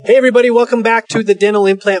Hey everybody, welcome back to the Dental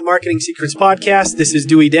Implant Marketing Secrets Podcast. This is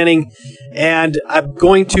Dewey Denning, and I'm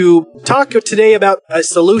going to talk today about a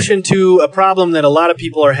solution to a problem that a lot of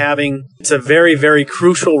people are having. It's a very, very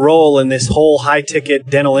crucial role in this whole high-ticket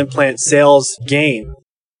dental implant sales game,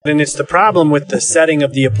 and it's the problem with the setting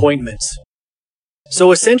of the appointments.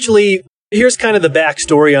 So essentially, here's kind of the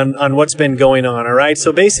backstory on what's been going on, all right?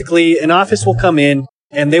 So basically, an office will come in,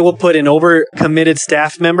 and they will put an overcommitted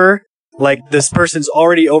staff member. Like this person's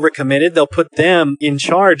already overcommitted, they'll put them in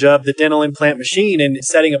charge of the dental implant machine and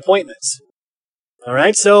setting appointments. All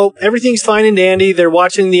right, so everything's fine and dandy. They're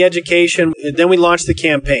watching the education. Then we launch the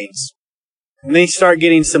campaigns. And they start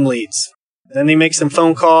getting some leads. Then they make some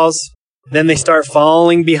phone calls. Then they start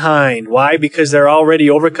falling behind. Why? Because they're already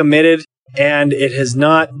overcommitted and it has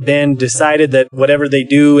not been decided that whatever they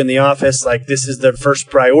do in the office, like this is their first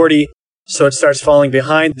priority. So it starts falling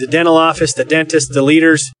behind. The dental office, the dentist, the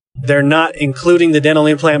leaders, they're not including the dental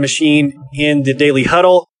implant machine in the daily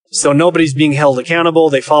huddle, so nobody's being held accountable.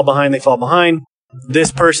 They fall behind.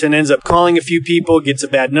 This person ends up calling a few people, gets a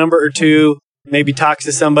bad number or two, maybe talks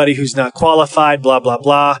to somebody who's not qualified, blah, blah,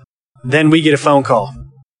 blah. Then we get a phone call.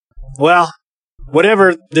 Well,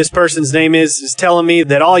 whatever this person's name is telling me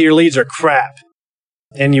that all your leads are crap.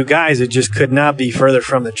 And you guys, it just could not be further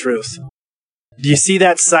from the truth. Do you see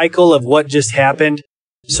that cycle of what just happened?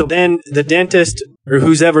 So then the dentist, or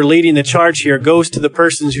who's ever leading the charge here, goes to the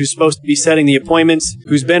person who's supposed to be setting the appointments,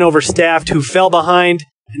 who's been overstaffed, who fell behind.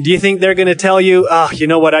 Do you think they're going to tell you, you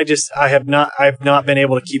know what, I've not been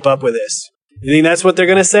able to keep up with this? You think that's what they're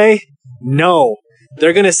going to say? No.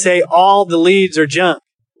 They're going to say all the leads are junk.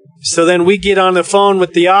 So then we get on the phone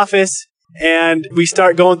with the office and we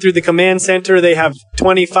start going through the command center. They have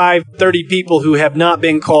 25, 30 people who have not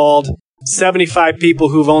been called, 75 people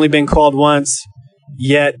who've only been called once.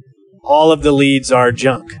 Yet, all of the leads are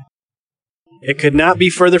junk. It could not be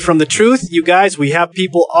further from the truth. You guys, we have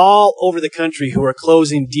people all over the country who are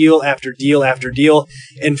closing deal after deal after deal.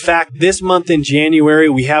 In fact, this month in January,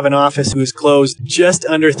 we have an office who has closed just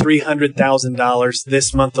under $300,000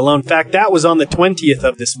 this month alone. In fact, that was on the 20th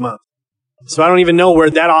of this month. So I don't even know where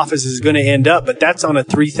that office is going to end up, but that's on a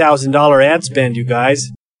 $3,000 ad spend, you guys.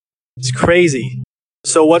 It's crazy.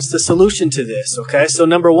 So what's the solution to this? Okay, so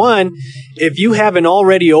number one, if you have an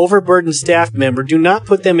already overburdened staff member, do not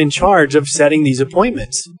put them in charge of setting these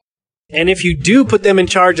appointments. And if you do put them in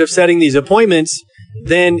charge of setting these appointments,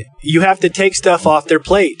 then you have to take stuff off their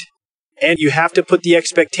plate. And you have to put the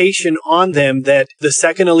expectation on them that the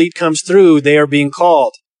second a lead comes through, they are being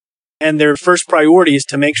called. And their first priority is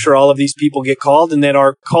to make sure all of these people get called and that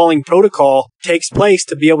our calling protocol takes place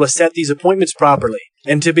to be able to set these appointments properly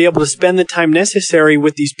and to be able to spend the time necessary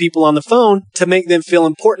with these people on the phone to make them feel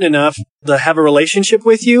important enough to have a relationship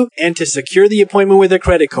with you and to secure the appointment with their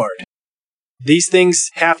credit card. These things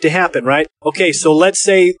have to happen, right? Okay, so let's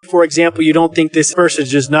say, for example, you don't think this person is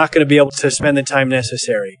just not going to be able to spend the time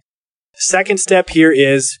necessary. Second step here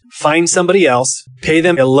is find somebody else, pay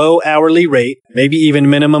them a low hourly rate, maybe even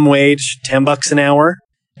minimum wage, $10 an hour,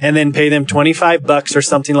 and then pay them $25 or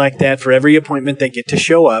something like that for every appointment they get to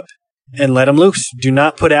show up and let them loose. Do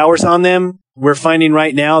not put hours on them. We're finding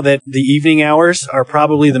right now that the evening hours are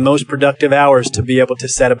probably the most productive hours to be able to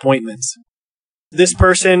set appointments. This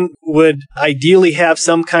person would ideally have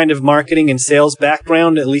some kind of marketing and sales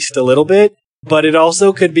background, at least a little bit. But it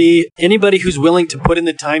also could be anybody who's willing to put in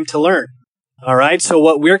the time to learn. All right, so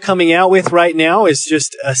what we're coming out with right now is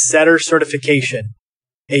just a setter certification,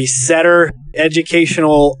 a setter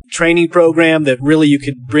educational training program that really you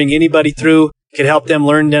could bring anybody through, could help them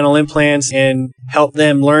learn dental implants and help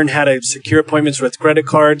them learn how to secure appointments with credit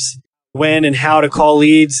cards, when and how to call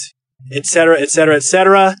leads, et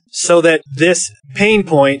cetera, so that this pain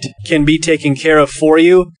point can be taken care of for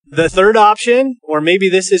you. The third option, or maybe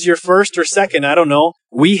this is your first or second, I don't know,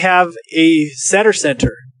 we have a setter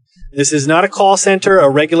center. This is not a call center, a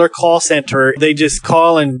regular call center. They just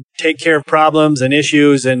call and take care of problems and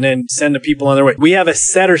issues and then send the people on their way. We have a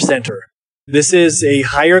setter center. This is a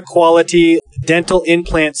higher quality dental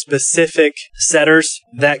implant specific setters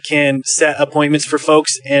that can set appointments for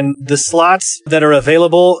folks. And the slots that are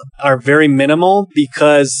available are very minimal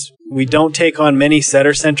because we don't take on many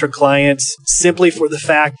setter center clients simply for the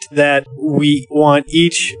fact that we want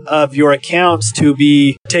each of your accounts to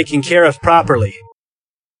be taken care of properly.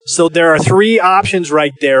 So there are three options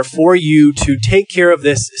right there for you to take care of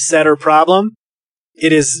this setter problem.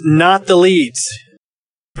 It is not the leads.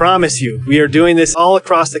 Promise you, we are doing this all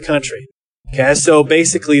across the country. Okay, so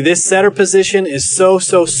basically this setter position is so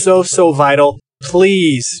vital.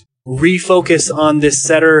 Please refocus on this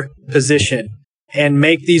setter position. and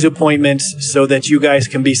make these appointments so that you guys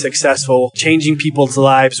can be successful changing people's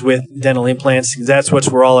lives with dental implants. That's what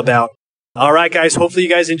we're all about. All right, guys. Hopefully you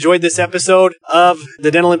guys enjoyed this episode of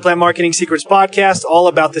the Dental Implant Marketing Secrets Podcast, all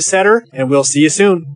about the setter, and we'll see you soon.